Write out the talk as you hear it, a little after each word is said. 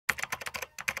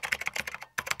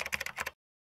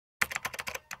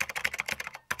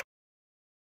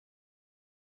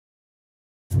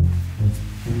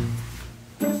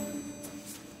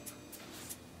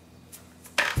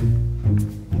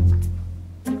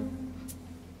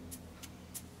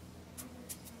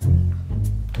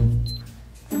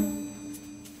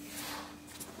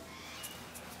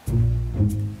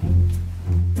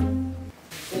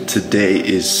Today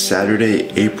is Saturday,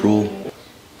 April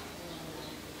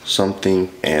something,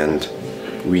 and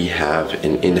we have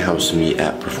an in-house meet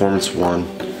at Performance One.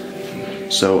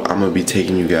 So I'm gonna be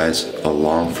taking you guys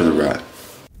along for the ride.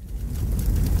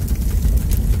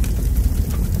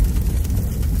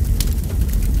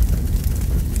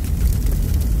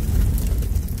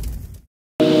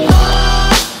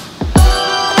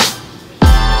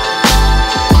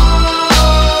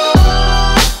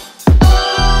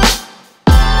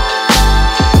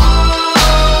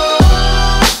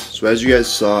 So as you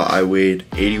guys saw, I weighed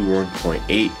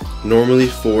 81.8. Normally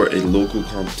for a local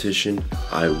competition,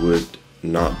 I would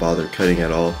not bother cutting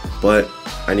at all, but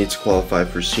I need to qualify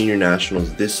for senior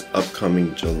nationals this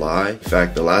upcoming July. In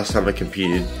fact, the last time I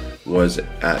competed was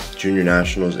at junior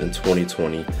nationals in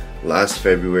 2020, last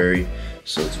February.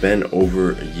 So it's been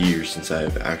over a year since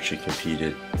I've actually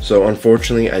competed. So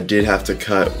unfortunately, I did have to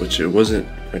cut, which it wasn't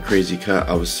a crazy cut.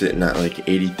 I was sitting at like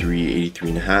 83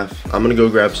 and a half. I'm gonna go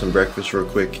grab some breakfast real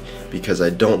quick because I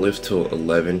don't lift till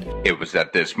 11. It was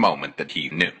at this moment that he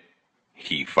knew.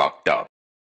 He fucked up.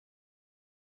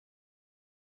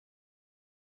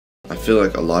 I feel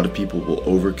like a lot of people will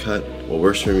overcut. What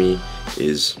works for me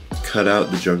is cut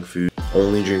out the junk food,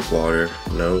 only drink water,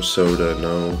 no soda,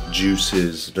 no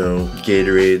juices, no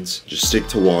Gatorades, just stick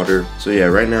to water. So yeah,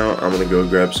 right now I'm gonna go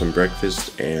grab some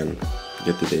breakfast and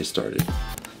get the day started.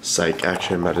 Psych,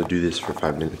 actually I'm about to do this for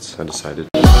 5 minutes, I decided.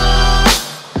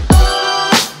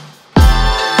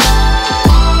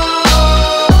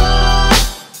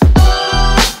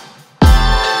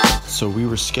 So we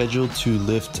were scheduled to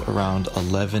lift around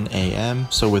 11 a.m.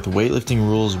 So with weightlifting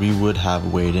rules, we would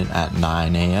have weighed in at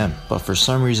 9 a.m. But for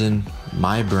some reason,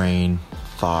 my brain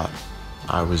thought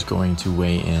I was going to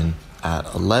weigh in at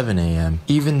 11 a.m.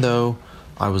 even though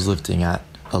I was lifting at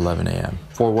 11 a.m.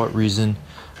 For what reason,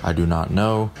 I do not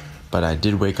know, but I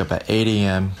did wake up at 8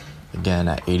 a.m. again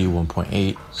at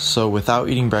 81.8. So without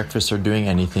eating breakfast or doing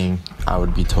anything, I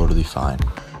would be totally fine.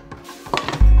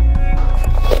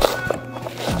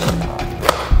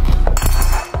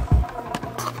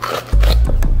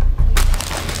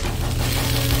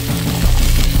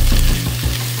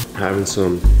 Having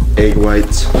some egg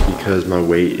whites because my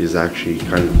weight is actually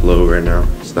kind of low right now,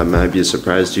 so that might be a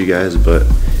surprise to you guys, but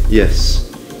yes,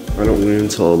 I don't win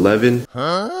until 11.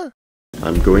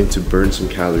 I'm going to burn some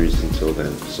calories until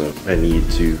then, so I need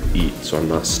to eat so I'm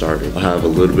not starving. I'll have a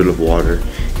little bit of water,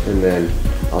 and then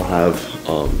I'll have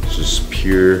just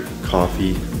pure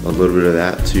coffee, a little bit of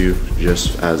that too,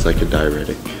 just as like a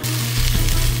diuretic.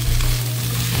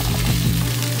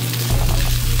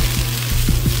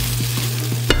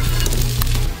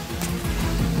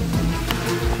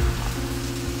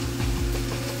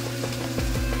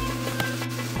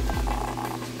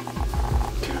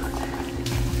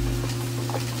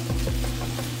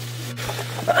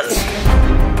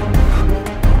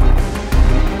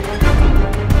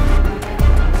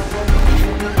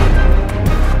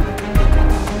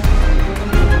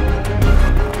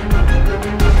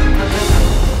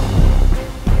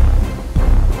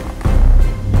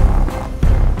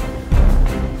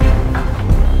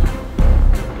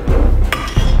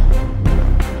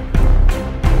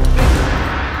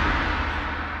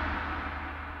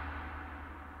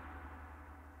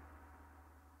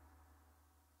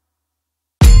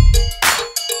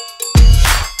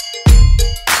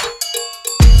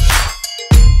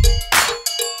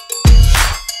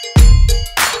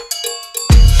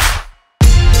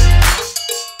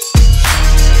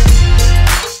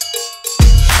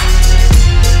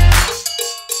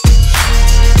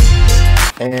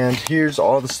 And here's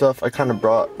all the stuff. I kind of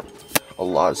brought a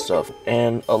lot of stuff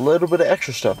and a little bit of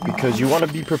extra stuff because you want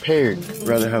to be prepared.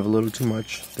 Rather have a little too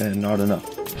much than not enough.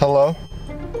 Hello?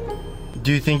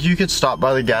 Do you think you could stop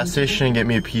by the gas station and get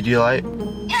me a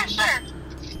Pedialyte? Yeah,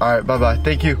 sure. Alright, bye-bye.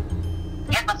 Thank you.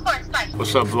 Yep, of course. Bye.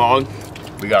 What's up, vlog?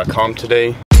 We got comp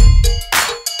today.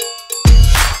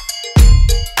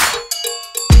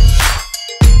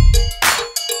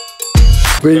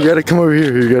 Wait, you gotta come over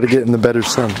here. You gotta get in the better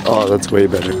sun. Oh, that's way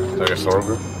better. Like a store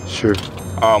group? Sure.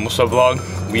 What's up, vlog?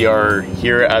 We are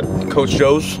here at Coach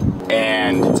Joe's,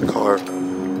 and It's a car.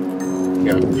 we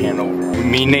got a pan over.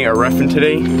 Me and Nate are reffing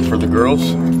today for the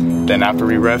girls. Then after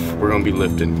we ref, we're gonna be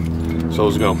lifting. So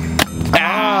let's go.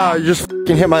 Ah, you just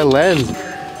f***ing hit my lens.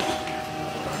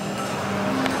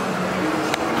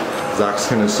 Zach's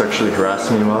gonna sexually harass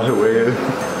me while I weigh in.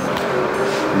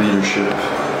 Leadership.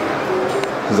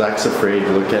 Zach's afraid to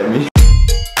look at me.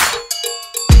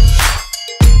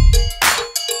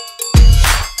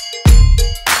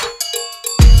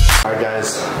 Alright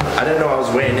guys, I didn't know I was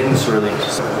weighing in this early.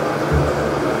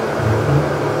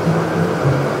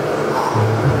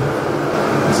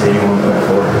 It's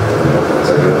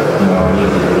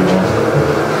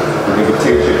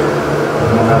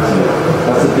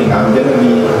I'm gonna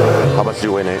be How much do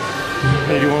you weigh, Nate?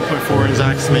 81.4 and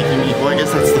Zach's making me, well I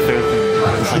guess that's the fair thing.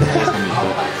 It's like he's gonna be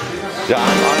cool. Yeah,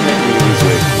 I'm making you lose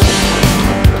weight.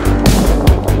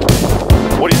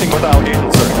 What do you think about the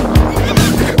allegations, sir?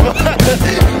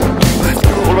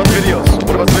 What about the videos?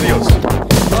 What about the videos?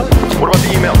 What about the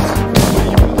emails?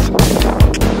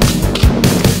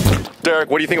 Derek,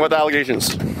 what do you think about the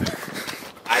allegations?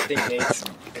 I think Nate's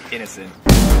innocent.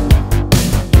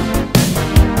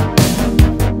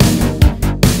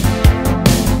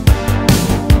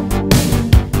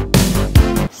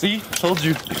 See? Told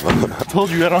you. Told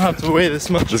you I don't have to weigh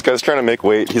this much. This guy's trying to make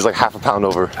weight. He's like half a pound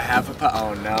over. Half a pound.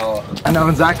 Oh no. I know,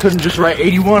 and Zach couldn't just write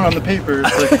 81 on the paper.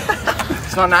 It's like,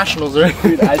 it's not nationals, right?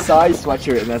 Dude, I saw your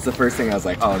sweatshirt and that's the first thing I was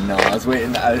like, oh no. I was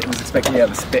waiting, I was expecting you to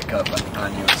have a spit cup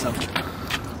on you or something.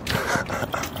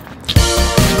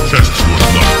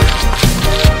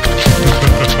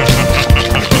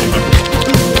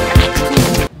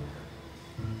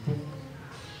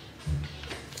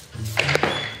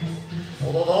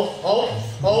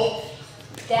 Hold.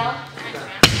 Down.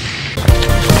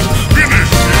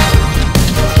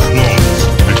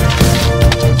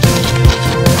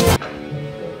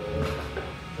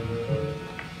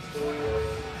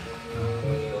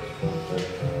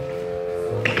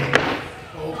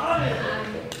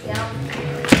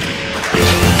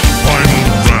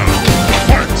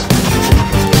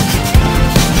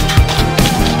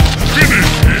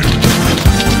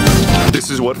 This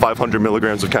is what 500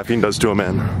 milligrams of caffeine does to a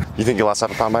man. You think you'll last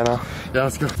half a pound by now? Yeah,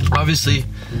 let's go. Obviously,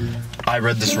 I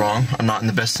read this wrong. I'm not in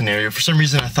the best scenario. For some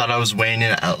reason, I thought I was weighing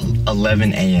in at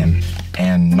 11 a.m.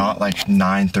 and not like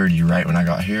 9:30 right when I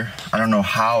got here. I don't know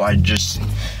how. I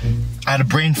had a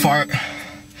brain fart.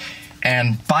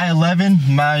 And by 11,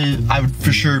 I would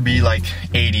for sure be like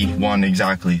 81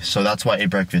 exactly. So that's why I ate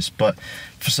breakfast. But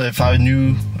so if I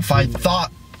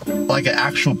thought like an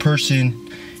actual person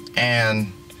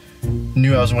and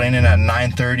knew I was weighing in at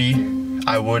 9:30,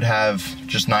 I would have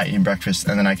just not eaten breakfast,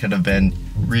 and then I could have been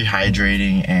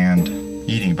rehydrating and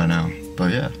eating by now.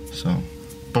 But yeah,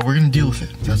 but we're gonna deal with it.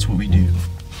 That's what we do.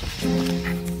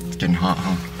 It's getting hot,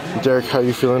 huh? Derek, how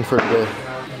you feeling for today?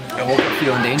 I woke up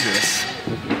feeling dangerous.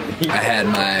 I had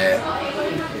my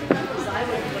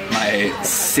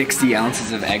 60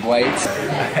 ounces of egg whites. I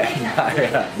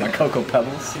had my Cocoa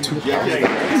Pebbles.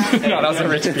 No, that was a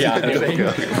rich piano thing. 2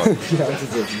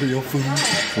 ounces of real food.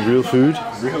 Real food?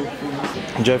 Real food.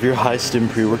 Did you have your high stim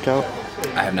pre-workout?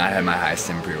 I have not had my high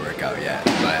stim pre-workout yet,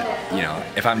 but you know,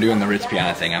 if I'm doing the Rich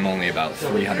Piana thing, I'm only about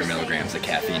 300 milligrams of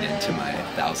caffeine into my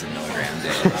 1,000 milligram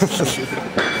day.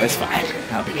 That's fine.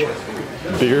 I'll be good.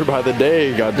 Bigger by the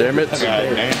day, goddammit.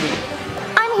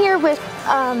 I'm here with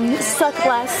Suck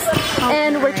Less,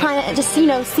 and we're trying to just, you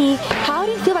know, see how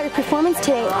do you feel about your performance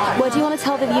today? What do you want to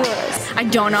tell the viewers? I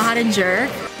don't know how to jerk.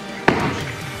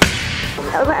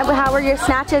 How were your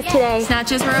snatches today?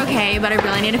 Snatches were okay, but I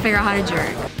really need to figure out how to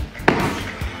jerk.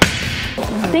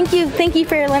 Thank you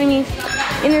for letting me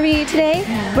interview you today.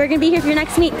 We're gonna be here for your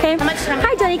next meet, okay?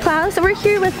 Hi, Jenny Klaus. We're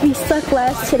here with the Suck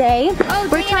Less today. Oh,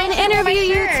 we're trying to interview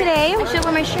you today. I should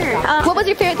wear my shirt. What was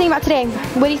your favorite thing about today?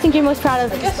 What do you think you're most proud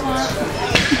of?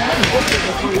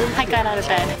 I got out of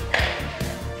bed.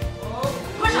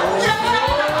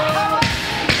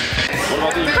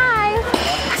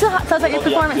 Hi. So tell us about your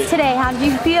performance today. How did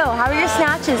you feel? How were your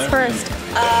snatches first?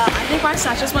 I think my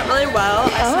snatches went really well.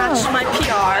 I snatched my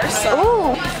PR,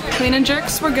 so clean and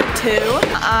jerks were good too.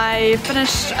 I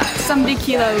finished 70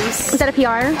 kilos. Was that a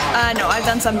PR? No, I've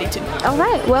done 72. All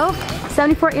right, well,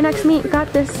 74 at your next meet.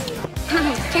 Got this.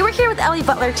 Okay, we're here with Ellie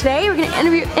Butler today. We're gonna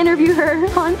interview her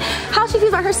on how she feels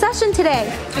about her session today.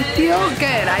 I feel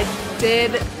good. I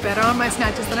did better on my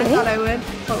snatches than I thought I would.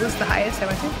 What was the highest I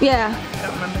went to? Yeah. I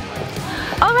don't remember.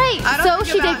 All right, so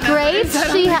she did great.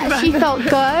 She felt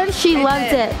good. She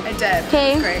loved it. I did.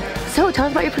 Okay. Great. So tell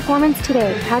us about your performance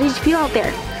today. How did you feel out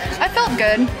there? I felt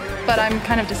good, but I'm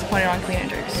kind of disappointed on clean and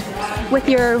jerks. With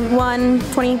your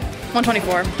 120?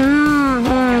 124.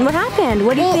 What happened?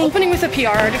 What do you think? Opening with a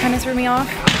PR kind of threw me off.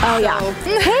 Oh yeah.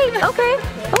 Hey, okay.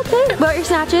 What about your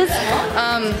snatches?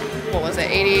 What was it?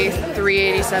 83,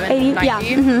 87, 80, 90? yeah.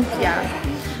 Yeah.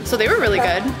 So they were really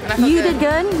good. And I felt You did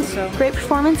good? So. Great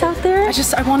performance out there?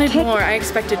 I wanted more. I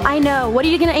expected more. I know. What are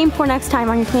you gonna aim for next time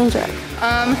on your clean and jerk?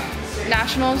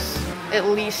 Nationals, at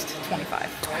least 25.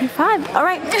 25. All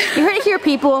right. You heard it here,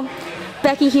 people.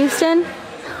 Becky Houston,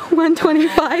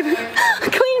 125.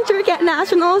 Clean and jerk at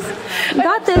nationals.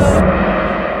 Got this.